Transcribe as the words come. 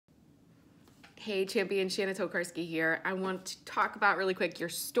Hey champion, Shanna Tokarski here. I want to talk about really quick your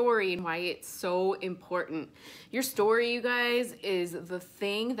story and why it's so important. Your story, you guys, is the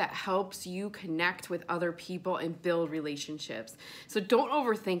thing that helps you connect with other people and build relationships. So don't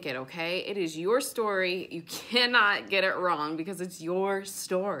overthink it, okay? It is your story. You cannot get it wrong because it's your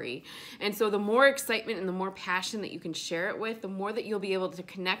story. And so the more excitement and the more passion that you can share it with, the more that you'll be able to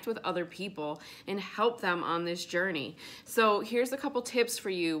connect with other people and help them on this journey. So here's a couple tips for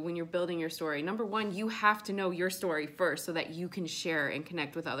you when you're building your story. Number one, you have to know your story first so that you can share and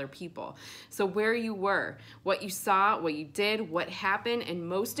connect with other people. So where you were, what you saw, what you did, what happened, and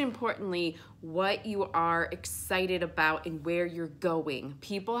most importantly, what you are excited about and where you're going.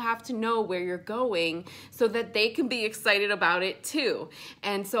 People have to know where you're going so that they can be excited about it too.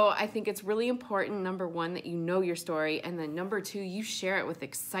 And so I think it's really important, number one, that you know your story, and then number two, you share it with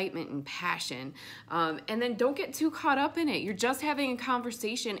excitement and passion. And then don't get too caught up in it. You're just having a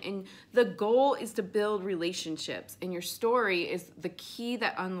conversation, and the goal is to build relationships, and your story is the key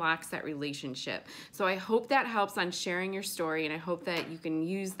that unlocks that relationship. So I hope that helps on sharing your story, and I hope that you can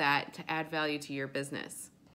use that to add value to your business.